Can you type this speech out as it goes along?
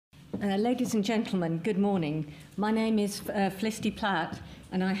Ladies and gentlemen, good morning. My name is Felicity Platt,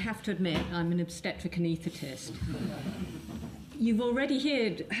 and I have to admit I'm an obstetric anaesthetist. You've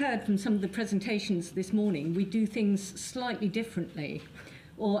already heard from some of the presentations this morning, we do things slightly differently.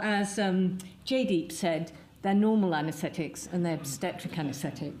 Or as Jaydeep said, they're normal anaesthetics and they're obstetric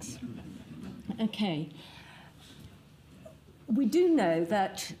anaesthetics. Okay. We do know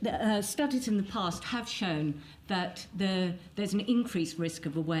that studies in the past have shown that there's an increased risk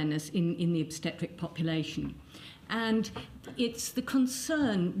of awareness in the obstetric population. And it's the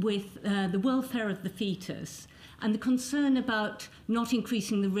concern with the welfare of the fetus and the concern about not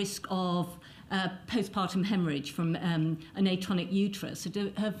increasing the risk of postpartum hemorrhage from an atonic uterus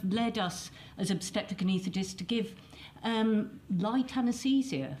that have led us as obstetric anaesthetists to give light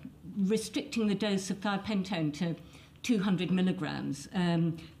anaesthesia, restricting the dose of thiopentone to 200 milligrams,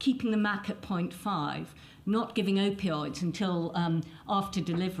 keeping the MAC at 0.5, not giving opioids until after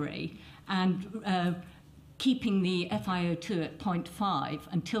delivery, and keeping the FiO2 at 0.5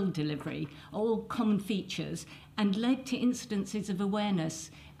 until delivery, are all common features and led to incidences of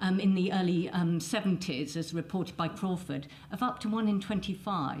awareness in the early 70s, as reported by Crawford, of up to 1 in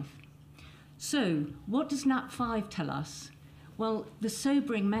 25. So, what does NAP5 tell us? Well, the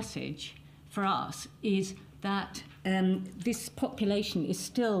sobering message for us is that this population is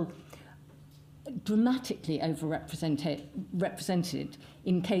still dramatically overrepresented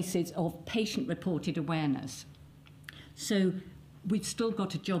in cases of patient-reported awareness. So we've still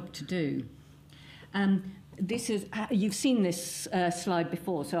got a job to do. You've seen this slide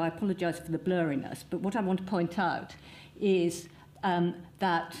before, so I apologise for the blurriness, but what I want to point out is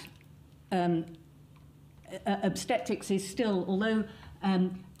that obstetrics is still, although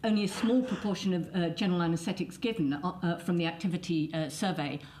only a small proportion of general anaesthetics given from the activity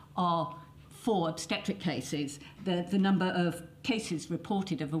survey are for obstetric cases, the number of cases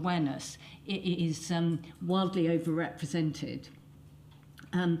reported of awareness is wildly overrepresented.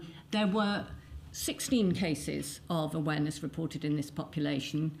 There were 16 cases of awareness reported in this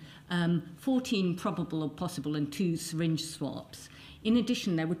population, 14 probable or possible and 2 syringe swaps. In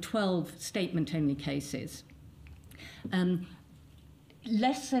addition, there were 12 statement-only cases.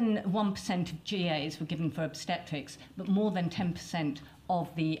 Less than 1% of GAs were given for obstetrics, but more than 10% of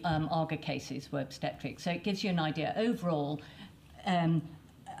the AAGA cases were obstetrics. So it gives you an idea. Overall,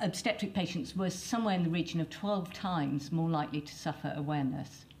 obstetric patients were somewhere in the region of 12 times more likely to suffer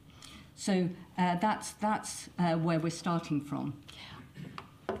awareness. So that's where we're starting from.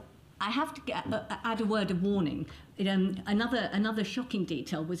 I have to add a word of warning. Another shocking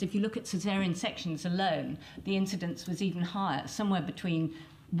detail was if you look at caesarean sections alone, the incidence was even higher, somewhere between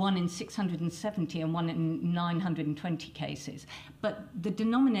 1 in 670 and 1 in 920 cases. But the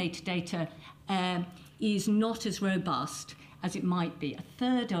denominator data is not as robust as it might be. A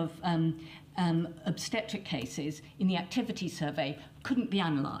third of obstetric cases in the activity survey couldn't be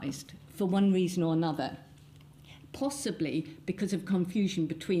analysed for one reason or another, possibly because of confusion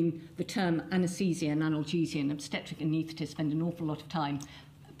between the term anaesthesia and analgesia, and obstetric anaesthetists spend an awful lot of time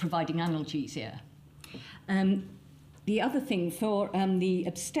providing analgesia. The other thing for the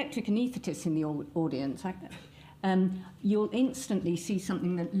obstetric anaesthetists in the audience, you'll instantly see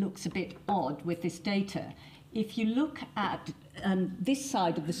something that looks a bit odd with this data. If you look at this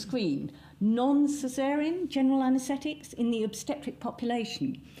side of the screen, non-caesarean general anaesthetics in the obstetric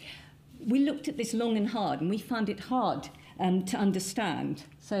population, we looked at this long and hard, and we found it hard to understand.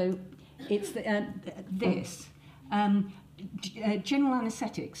 So it's this. General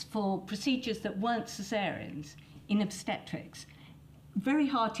anaesthetics for procedures that weren't caesareans in obstetrics, very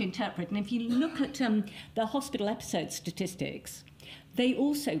hard to interpret. And if you look at the hospital episode statistics, they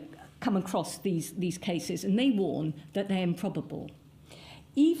also come across these cases, and they warn that they're improbable.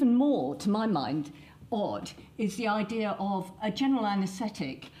 Even more, to my mind, odd is the idea of a general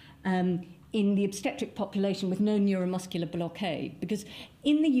anaesthetic in the obstetric population with no neuromuscular blockade, because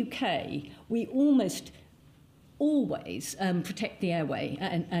in the UK we almost always protect the airway,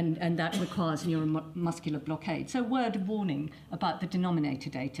 and that requires neuromuscular blockade. So word of warning about the denominator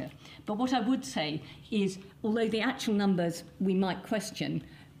data. But what I would say is, although the actual numbers we might question,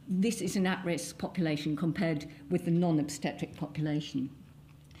 this is an at-risk population compared with the non-obstetric population.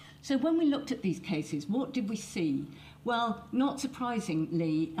 So when we looked at these cases, what did we see? Well, not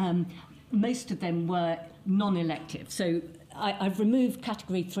surprisingly, most of them were non-elective. So I've removed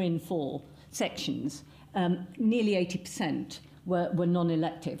category 3 and 4 sections. Nearly 80% were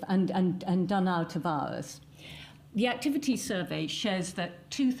non-elective and done out of hours. The activity survey shows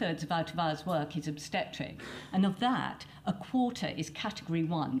that 2/3 of out-of-hours work is obstetric, and of that, a quarter is category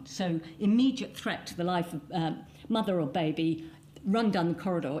 1, so immediate threat to the life of mother or baby, run down the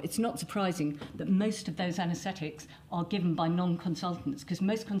corridor, it's not surprising that most of those anaesthetics are given by non-consultants, because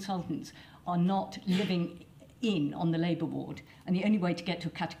most consultants are not living on the labour ward, and the only way to get to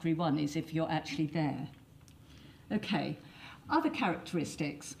a category 1 is if you're actually there. Okay, other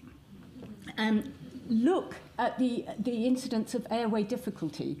characteristics. Look at the incidence of airway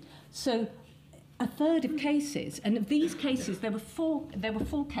difficulty. So a third of cases, and of these cases there were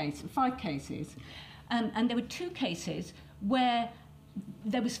five cases, and there were 2 cases where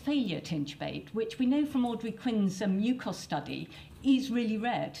there was failure to intubate, which we know from Audrey Quinn's UCOS study is really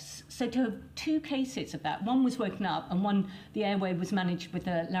rare. So to have 2 cases of that, one was woken up and one, the airway was managed with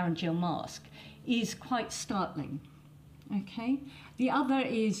a laryngeal mask, is quite startling. Okay? The other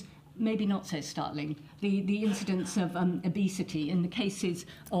is maybe not so startling, the incidence of obesity in the cases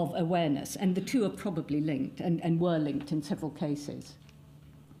of awareness, and the 2 are probably linked and were linked in several cases.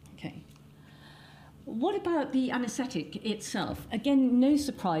 Okay. What about the anaesthetic itself? Again, no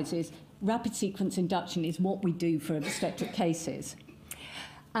surprises. Rapid sequence induction is what we do for obstetric cases.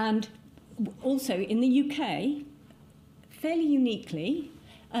 And also in the UK, fairly uniquely,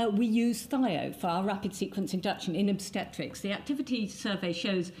 we use thio for our rapid sequence induction in obstetrics. The activity survey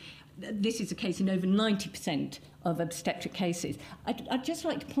shows that this is the case in over 90% of obstetric cases. I'd just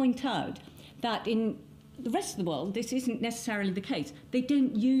like to point out that in the rest of the world, this isn't necessarily the case. They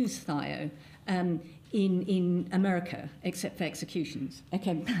don't use thio in America, except for executions.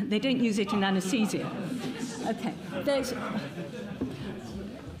 Okay, they don't use it in anaesthesia. Okay,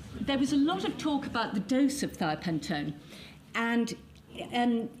 there was a lot of talk about the dose of thiopentone, and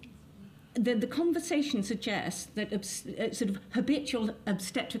the conversation suggests that sort of habitual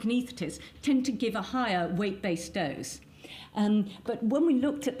obstetric anaesthetists tend to give a higher weight-based dose. But when we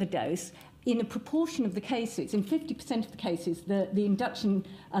looked at the dose, in a proportion of the cases, in 50% of the cases, the induction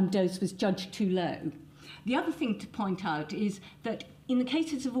dose was judged too low. The other thing to point out is that in the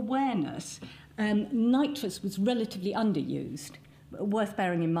cases of awareness, nitrous was relatively underused, worth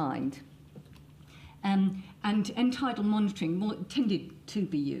bearing in mind. And end-tidal monitoring tended to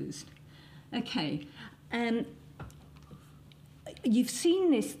be used. Okay. You've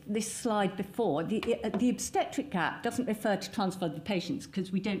seen this slide before. The obstetric gap doesn't refer to transfer of the patients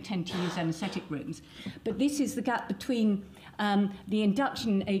because we don't tend to use anaesthetic rooms. But this is the gap between the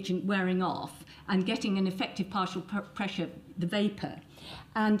induction agent wearing off and getting an effective partial pressure, the vapour.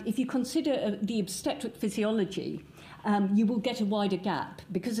 And if you consider the obstetric physiology, you will get a wider gap.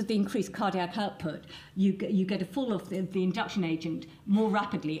 Because of the increased cardiac output, you get a fall of the induction agent more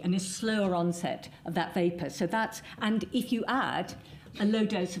rapidly and a slower onset of that vapour. So and if you add a low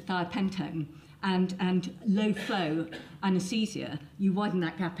dose of thiopentone and low flow anaesthesia, you widen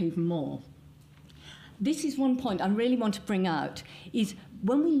that gap even more. This is one point I really want to bring out, is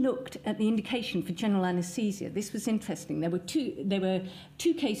when we looked at the indication for general anaesthesia, this was interesting. There were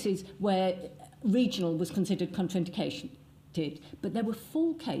two cases where regional was considered contraindicated, but there were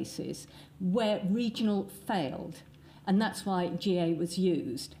 4 cases where regional failed, and that's why GA was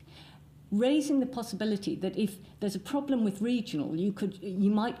used, raising the possibility that if there's a problem with regional, you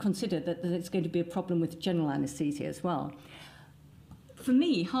might consider that there's going to be a problem with general anaesthesia as well. For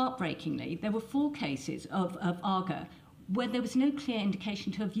me, heartbreakingly, there were 4 cases of AAGA where there was no clear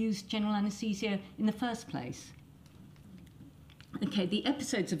indication to have used general anaesthesia in the first place. Okay, the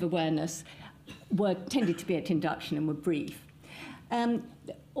episodes of awareness tended to be at induction and were brief.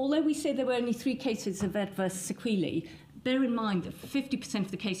 Although we say there were only 3 cases of adverse sequelae, bear in mind that 50%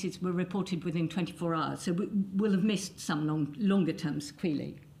 of the cases were reported within 24 hours, so we'll have missed some longer-term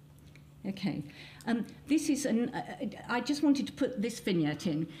sequelae. Okay. This is I just wanted to put this vignette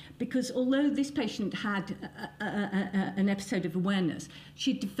in because although this patient had an episode of awareness,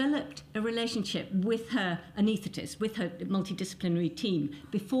 she developed a relationship with her anaesthetist, with her multidisciplinary team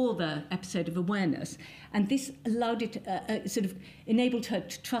before the episode of awareness, and this allowed it, sort of enabled her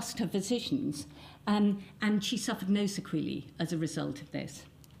to trust her physicians, and she suffered no sequelae as a result of this.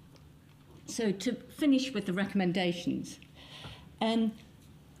 So to finish with the recommendations,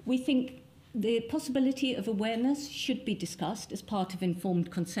 we think the possibility of awareness should be discussed as part of informed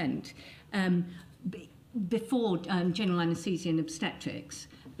consent before general anaesthesia and obstetrics,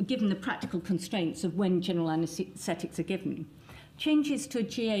 given the practical constraints of when general anaesthetics are given. Changes to a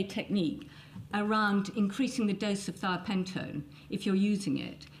GA technique around increasing the dose of thiopentone, if you're using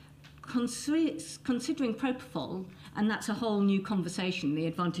it, considering propofol, and that's a whole new conversation, the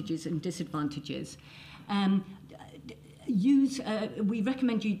advantages and disadvantages. We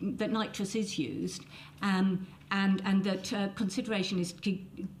recommend that nitrous is used, and that consideration is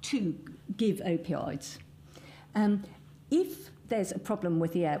to give opioids. If there's a problem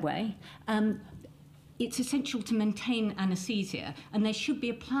with the airway, it's essential to maintain anaesthesia, and there should be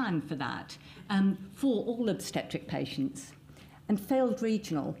a plan for that for all obstetric patients. And failed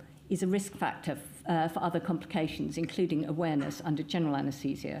regional is a risk factor for other complications, including awareness under general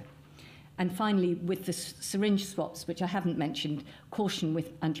anaesthesia. And finally, with the syringe swaps, which I haven't mentioned, caution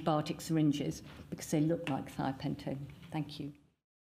with antibiotic syringes because they look like thiopentone. Thank you.